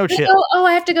just say,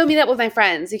 I have to go meet up with my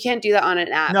friends. You can't do that on an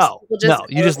app. No,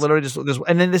 you just literally just,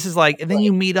 and then this is like, and then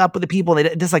you meet up with the people.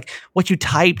 And just like what you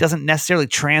type doesn't necessarily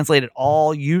translate at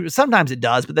all. Sometimes it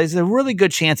does, but there's a really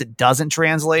good chance it doesn't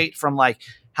translate from like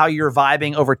how you're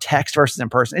vibing over text versus in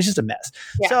person. It's just a mess.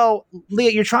 Yeah. So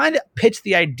Leah, you're trying to pitch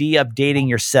the idea of dating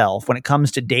yourself when it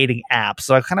comes to dating apps.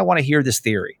 So I kind of want to hear this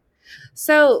theory.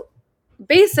 So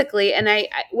basically, and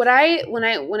when I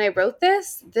wrote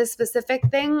this specific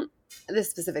thing,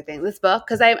 this book,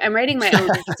 because I'm writing my own,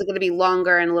 it's going to be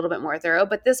longer and a little bit more thorough,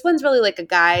 but this one's really like a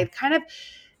guide, kind of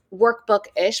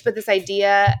workbook-ish, but this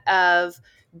idea of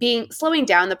slowing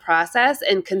down the process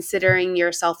and considering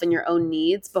yourself and your own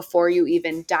needs before you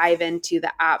even dive into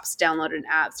the apps, download an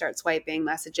app, start swiping,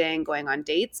 messaging, going on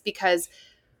dates. Because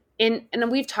and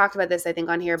we've talked about this, I think,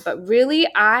 on here, but really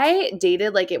I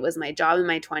dated like it was my job in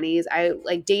my 20s. I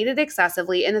like dated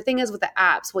excessively. And the thing is with the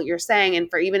apps, what you're saying, and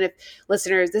for even if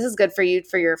listeners, this is good for you,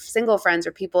 for your single friends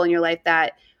or people in your life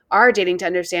that are dating, to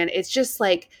understand, it's just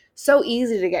like so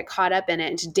easy to get caught up in it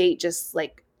and to date just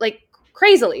like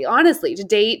crazily, honestly, to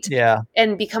date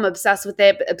and become obsessed with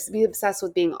it, be obsessed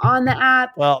with being on the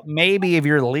app. Well, maybe if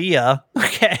you're Leah,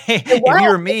 okay. If you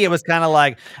were me, it was kind of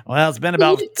like, well, it's been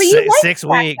about 6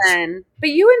 weeks. Then. But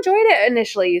you enjoyed it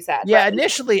initially, you said. Yeah, right?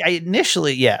 Initially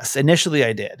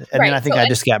I did. And then I think I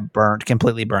just got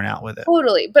completely burnt out with it.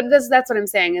 Totally. But that's what I'm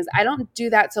saying is I don't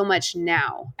do that so much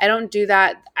now. I don't do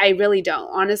that. I really don't,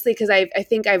 honestly, because I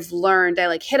think I've learned, I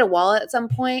like hit a wall at some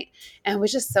point and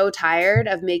was just so tired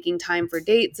of making time for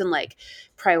dates and like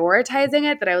prioritizing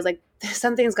it that I was like,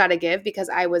 something's got to give, because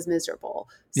I was miserable.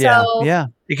 Yeah.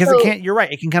 Because it can't, you're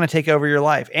right. It can kind of take over your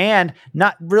life. And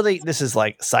not really, this is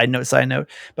like side note,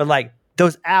 but like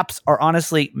those apps are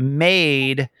honestly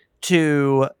made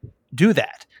to do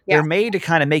that. Yeah. They're made to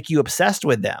kind of make you obsessed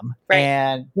with them. Right.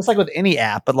 And just like with any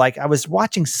app, but like I was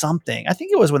watching something, I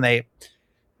think it was when they,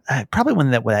 probably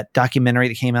when that documentary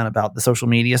that came out about the social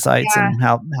media sites and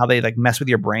how they like mess with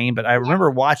your brain. But I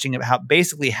remember watching it,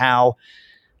 how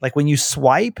like when you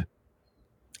swipe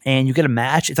and you get a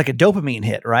match, it's like a dopamine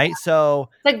hit, right? So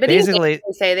like basically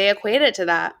they equate it to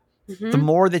that. The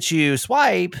more that you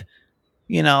swipe,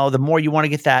 the more you want to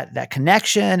get that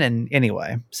connection. And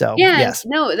anyway, so yes.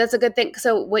 No, that's a good thing.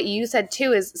 So what you said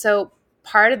too is, so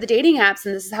part of the dating apps,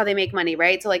 and this is how they make money,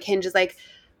 right? So like Hinge is like,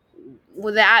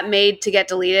 was the app made to get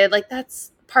deleted? Like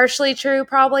that's partially true,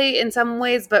 probably in some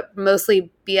ways, but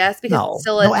mostly BS, because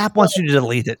no app wants you to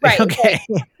delete it. Right. Okay.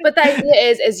 Right. But the idea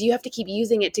is you have to keep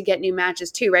using it to get new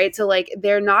matches too, right? So like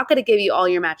they're not going to give you all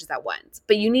your matches at once,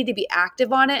 but you need to be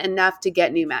active on it enough to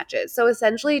get new matches. So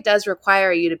essentially it does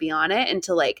require you to be on it and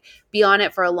to like be on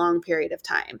it for a long period of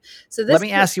time. So let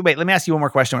me ask you one more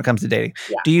question when it comes to dating.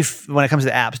 Yeah. When it comes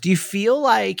to apps, do you feel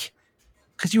like,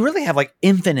 because you really have like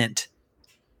infinite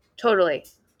totally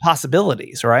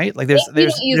possibilities, right? Like there's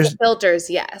the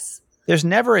filters. Yes. There's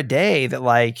never a day that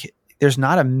like there's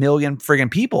not a million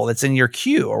friggin' people that's in your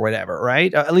queue or whatever,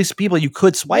 right? At least people you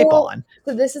could swipe on.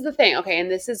 So this is the thing. Okay. And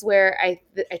this is where I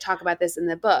talk about this in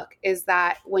the book, is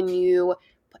that when you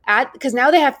because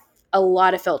now they have a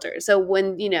lot of filters. So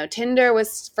when, Tinder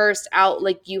was first out,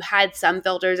 like you had some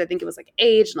filters, I think it was like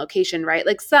age and location, right?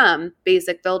 Like some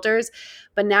basic filters,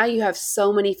 but now you have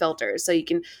so many filters. So you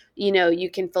can, you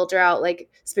can filter out like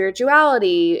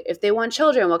spirituality, if they want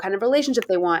children, what kind of relationship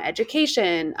they want,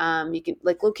 education. You can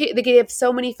like locate, they have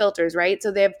so many filters, right? So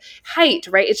they have height,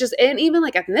 right? It's just, and even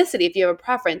like ethnicity, if you have a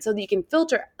preference, so that you can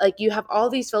filter, like you have all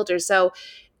these filters. So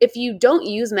if you don't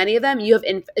use many of them, you have,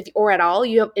 or at all,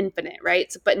 you have infinite,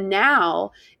 right? So, but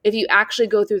now, if you actually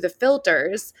go through the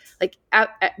filters, like at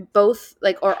both,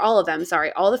 like, or all of them,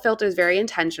 sorry, all the filters very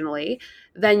intentionally,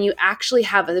 then you actually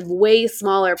have a way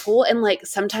smaller pool. And like,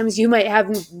 sometimes you might have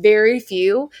very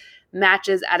few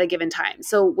matches at a given time.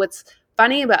 So what's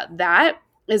funny about that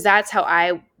is that's how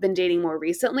I've been dating more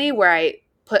recently, where I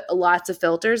put lots of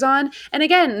filters on. And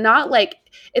again, not like,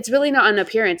 it's really not an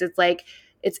appearance. It's like,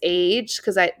 it's age,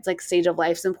 because it's like stage of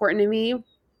life is important to me.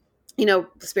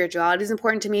 Spirituality is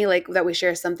important to me, like that we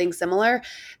share something similar.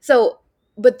 So,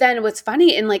 but then what's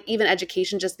funny in like even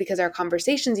education, just because our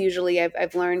conversations usually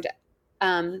I've learned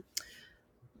that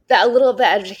a little bit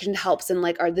of education helps in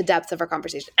like the depth of our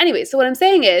conversation. Anyway, so what I'm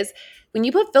saying is when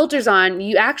you put filters on,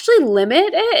 you actually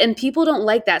limit it, and people don't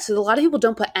like that. So a lot of people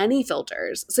don't put any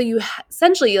filters. So you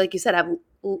essentially, like you said, have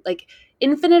like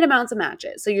infinite amounts of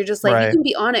matches. So you're just like, you can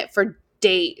be on it for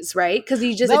days, right? Because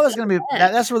you just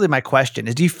that's really my question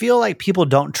is, do you feel like people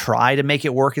don't try to make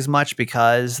it work as much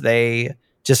because they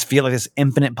just feel like there's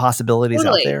infinite possibilities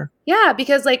out there? Yeah,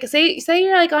 because like say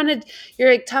you're like you're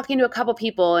like talking to a couple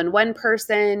people, and one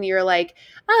person you're like,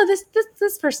 oh,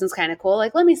 this person's kind of cool,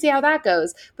 like let me see how that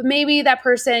goes. But maybe that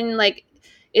person like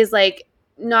is like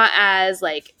not as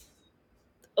like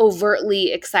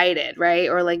overtly excited, right?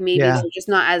 Or like maybe they're just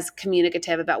not as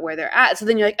communicative about where they're at. So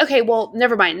then you're like, okay, well,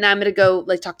 never mind. Now I'm going to go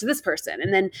like talk to this person.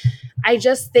 And then I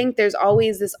just think there's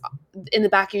always this in the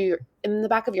back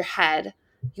of your head,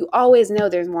 you always know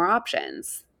there's more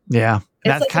options. Yeah.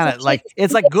 That's like, kind of like,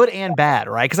 it's like good and bad,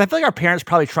 right? Because I feel like our parents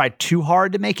probably tried too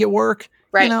hard to make it work.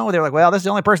 Right. They're like, well, this is the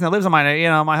only person that lives in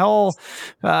my whole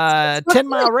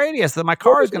 10-mile radius that my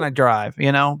car is going to drive,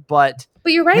 but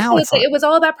you're right. It was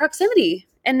all about proximity.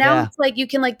 And now it's like you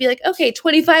can like be like, okay,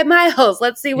 25 miles.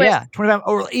 Let's see what 25,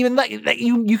 or even like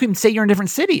you can say you're in a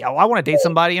different city. Oh, I want to date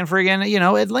somebody in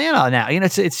friggin', Atlanta now.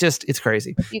 It's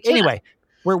crazy. Anyway,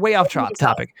 we're way off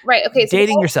topic. Right. Okay. So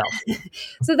dating yourself.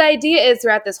 So the idea is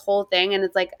throughout this whole thing, and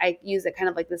it's like I use it kind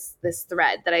of like this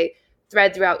thread that I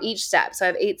thread throughout each step. So I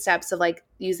have 8 steps of like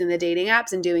using the dating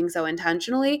apps and doing so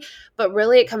intentionally. But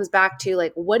really it comes back to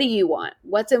like, what do you want?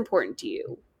 What's important to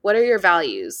you? What are your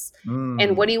values?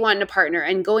 And what do you want in a partner?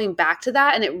 And going back to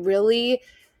that, and it really,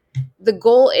 the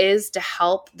goal is to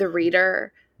help the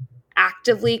reader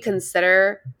actively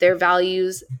consider their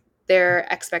values,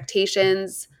 their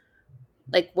expectations,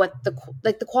 like what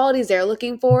the qualities they're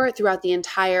looking for throughout the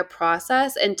entire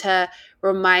process, and to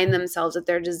remind themselves that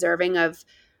they're deserving of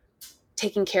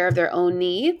taking care of their own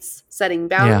needs, setting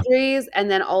boundaries,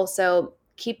 and then also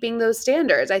keeping those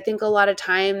standards. I think a lot of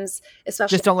times,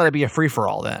 especially, just don't let it be a free for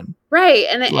all then. Right.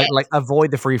 And like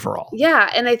avoid the free for all. Yeah.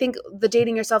 And I think the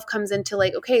dating yourself comes into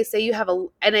like, okay, say you have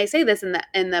and I say this in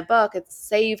the book, it's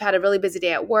say you've had a really busy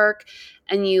day at work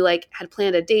and you like had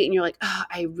planned a date and you're like, oh,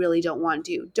 I really don't want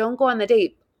to. Don't go on the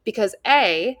date because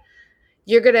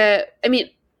you're going to,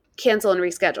 cancel and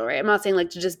reschedule, right? I'm not saying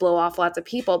like to just blow off lots of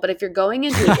people, but if you're going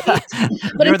into a date,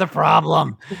 you're the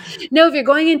problem. No, if you're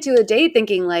going into a date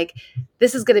thinking like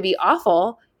this is going to be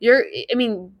awful,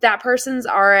 that person's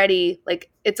already like,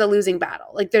 it's a losing battle.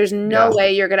 Like there's no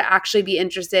way you're going to actually be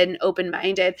interested and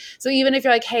open-minded. So even if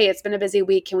you're like, hey, it's been a busy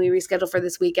week, can we reschedule for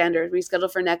this weekend or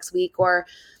reschedule for next week? Or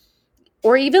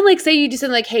even like say you do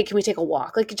something like, hey, can we take a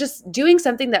walk? Like just doing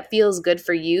something that feels good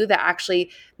for you, that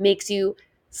actually makes you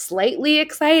slightly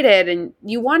excited, and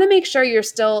you want to make sure you're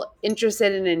still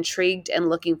interested and intrigued and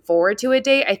looking forward to a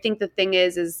date. I think the thing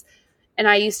is, and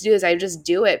I used to do is I just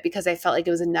do it because I felt like it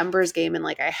was a numbers game and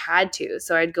like I had to.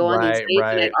 So I'd go on these dates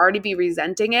and I'd already be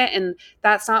resenting it. And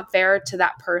that's not fair to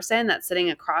that person that's sitting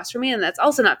across from me. And that's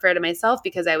also not fair to myself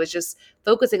because I was just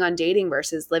focusing on dating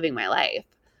versus living my life.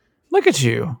 Look at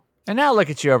you. And now look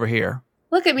at you over here.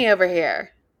 Look at me over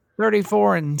here.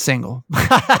 34 and single.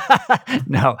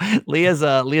 No,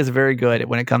 Leah's very good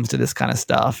when it comes to this kind of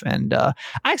stuff. And I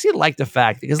actually like the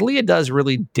fact because Leah does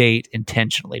really date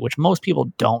intentionally, which most people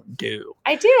don't do.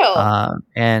 I do.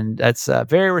 And that's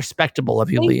very respectable of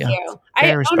you, Leah. Thank you.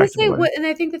 I honestly would, and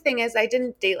I think the thing is I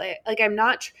didn't date like I'm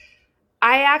not,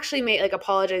 I actually made like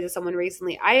apologize to someone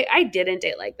recently. I didn't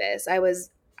date like this. I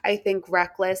was, I think,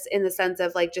 reckless in the sense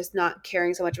of like just not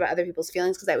caring so much about other people's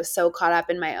feelings because I was so caught up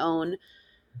in my own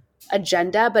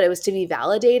agenda, but it was to be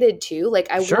validated too. Like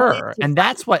I sure. And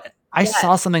that's what I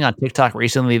saw something on TikTok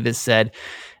recently that said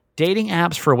dating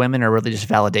apps for women are really just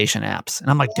validation apps. And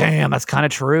I'm like, damn, that's kind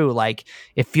of true. Like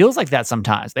it feels like that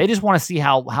sometimes. They just want to see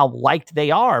how liked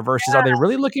they are versus are they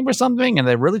really looking for something and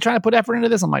they're really trying to put effort into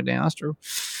this? I'm like, damn, that's true.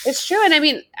 It's true. And I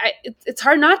mean, it's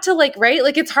hard not to like, right?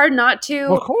 Like it's hard not to.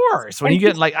 Well, of course. When you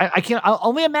get like, I'll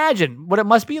only imagine what it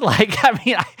must be like. I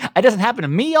mean, it doesn't happen to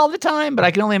me all the time, but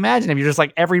I can only imagine if you're just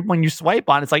like when you swipe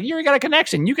on, it's like, you got a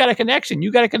connection. You got a connection.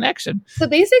 You got a connection. So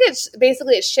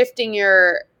basically it's shifting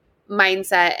your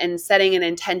mindset and setting an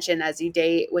intention as you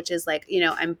date, which is like,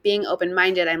 I'm being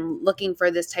open-minded. I'm looking for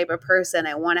this type of person.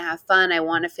 I want to have fun. I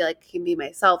want to feel like I can be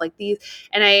myself like these.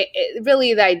 And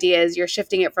really the idea is you're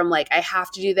shifting it from like, I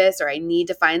have to do this or I need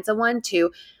to find someone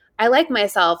to, I like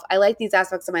myself. I like these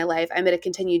aspects of my life. I'm going to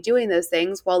continue doing those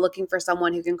things while looking for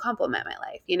someone who can complement my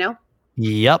life,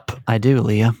 Yep, I do,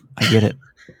 Leah. I get it.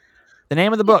 The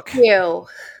name of the book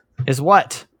is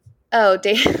what? Oh,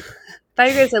 I thought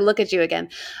you were going to say look at you again.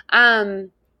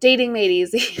 Dating Made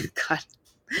Easy. God.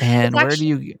 And where do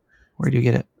you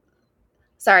get it?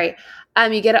 Sorry.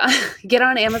 You get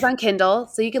on Amazon Kindle,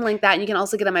 so you can link that, and you can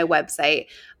also get on my website.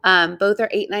 Both are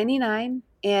 $8.99,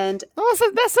 and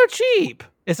that's so cheap.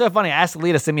 It's so funny. I asked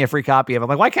Leah to send me a free copy of it. I'm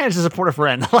like, why can't I just support a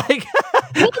friend? Like,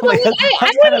 I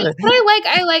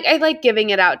like giving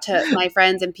it out to my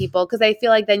friends and people because I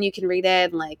feel like then you can read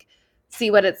it and like see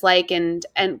what it's like, and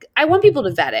I want people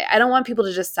to vet it. I don't want people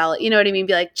to just sell it. You know what I mean?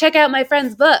 Be like, check out my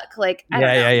friend's book. Like, I don't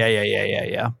know.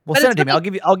 Yeah. Well, send it to me.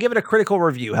 I'll give it a critical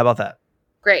review. How about that?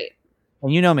 Great.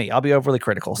 And you know me, I'll be overly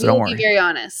critical, so don't worry. Be very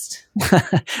honest.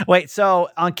 Wait, so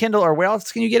on Kindle or where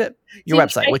else can you get it? Your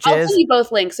website, which I'll is? send you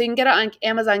both links. So you can get it on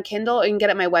Amazon Kindle or you can get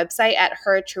it at my website at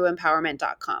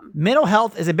hertrueempowerment.com. Mental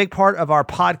health is a big part of our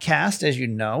podcast. As you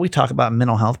know, we talk about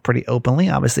mental health pretty openly,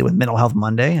 obviously with Mental Health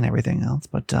Monday and everything else.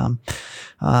 But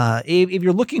if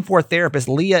you're looking for a therapist,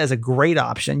 Leah is a great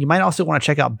option. You might also want to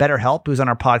check out BetterHelp, who's on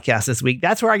our podcast this week.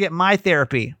 That's where I get my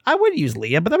therapy. I would use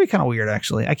Leah, but that'd be kind of weird,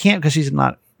 actually. I can't because she's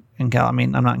not I'm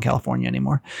not in California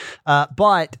anymore.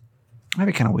 But that'd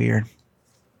be kind of weird.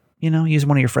 use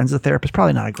one of your friends as a therapist.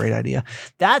 Probably not a great idea.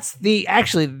 That's the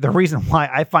reason why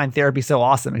I find therapy so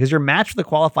awesome, because you're matched with a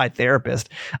qualified therapist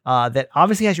that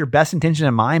obviously has your best intention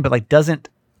in mind, but like doesn't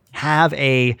have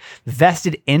a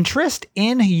vested interest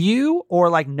in you or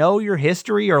like know your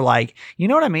history or like, you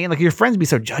know what I mean? Like your friends be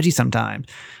so judgy sometimes.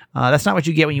 That's not what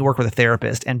you get when you work with a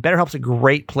therapist. And BetterHelp's a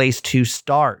great place to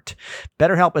start.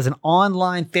 BetterHelp is an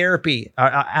online therapy,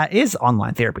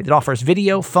 that offers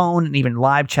video, phone, and even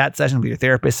live chat sessions with your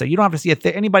therapist. So you don't have to see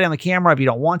anybody on the camera if you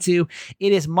don't want to.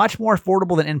 It is much more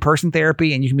affordable than in-person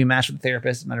therapy, and you can be matched with a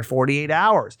therapist in under 48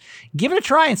 hours. Give it a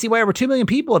try and see why over 2 million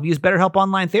people have used BetterHelp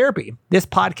online therapy. This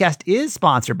podcast is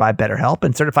sponsored by BetterHelp,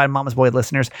 and certified Mama's Boy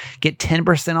listeners get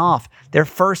 10% off their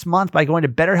first month by going to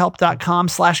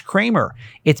betterhelp.com/Kramer.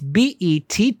 It's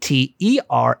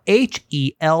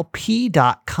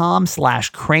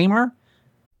BetterHelp.com/Kramer.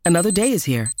 Another day is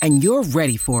here, and you're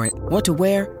ready for it. What to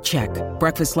wear? Check.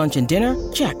 Breakfast, lunch, and dinner?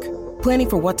 Check. Planning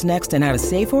for what's next and how to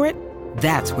save for it?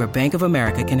 That's where Bank of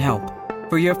America can help.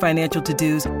 For your financial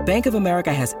to-dos, Bank of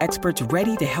America has experts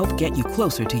ready to help get you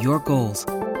closer to your goals.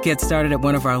 Get started at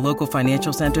one of our local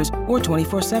financial centers or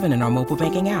 24/7 in our mobile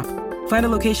banking app. Find a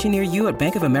location near you at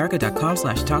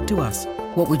bankofamerica.com/talktous.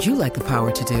 What would you like the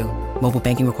power to do? Mobile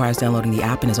banking requires downloading the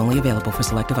app and is only available for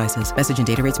select devices. Message and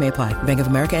data rates may apply. Bank of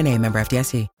America NA, member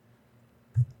FDIC.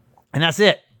 And that's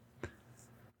it.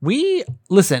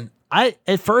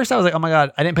 At first I was like, oh my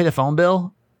God, I didn't pay the phone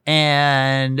bill.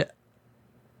 And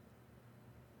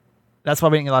that's why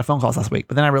we didn't get a lot of phone calls last week.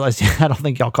 But then I realized, I don't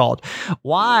think y'all called.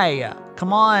 Why?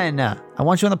 Come on. I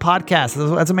want you on the podcast.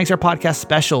 That's what makes our podcast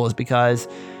special, is because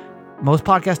most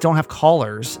podcasts don't have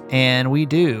callers, and we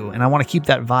do. And I want to keep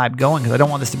that vibe going because I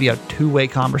don't want this to be a two-way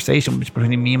conversation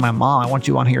between me and my mom. I want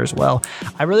you on here as well.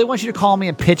 I really want you to call me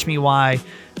and pitch me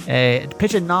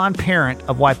pitch a non-parent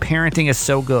of why parenting is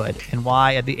so good and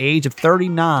why at the age of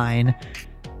 39,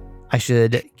 I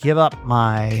should give up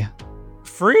my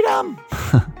freedom.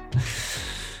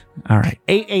 All right.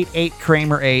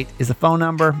 888-Kramer8 is the phone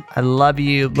number. I love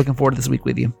you. Looking forward to this week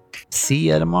with you. See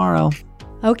ya tomorrow.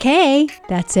 Okay,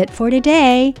 that's it for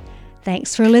today.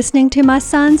 Thanks for listening to my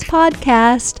son's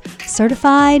podcast,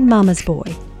 Certified Mama's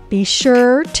Boy. Be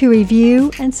sure to review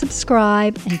and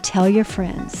subscribe and tell your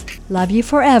friends. Love you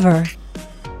forever.